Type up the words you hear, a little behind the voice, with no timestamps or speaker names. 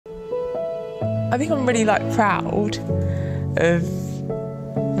I think I'm really like proud of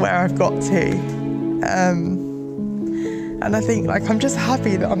where I've got to. And I think like I'm just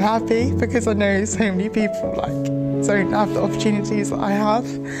happy that I'm happy, because I know so many people like don't have the opportunities that I have.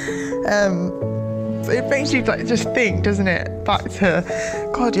 It makes you like just think, doesn't it? Back to,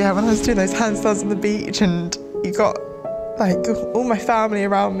 God, yeah, when I was doing those handstands on the beach, and you got like all my family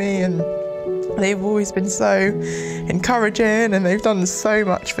around me, and they've always been so encouraging, and they've done so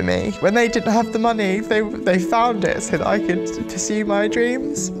much for me. When they didn't have the money, they found it so that I could pursue my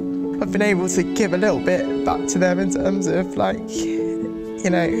dreams. I've been able to give a little bit back to them in terms of like, you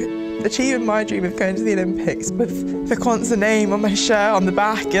know, achieving my dream of going to the Olympics with the Quantza name on my shirt on the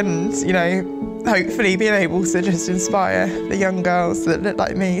back, and, you know, hopefully being able to just inspire the young girls that look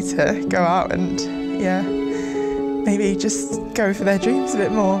like me to go out and, yeah, maybe just go for their dreams a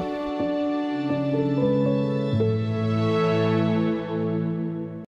bit more.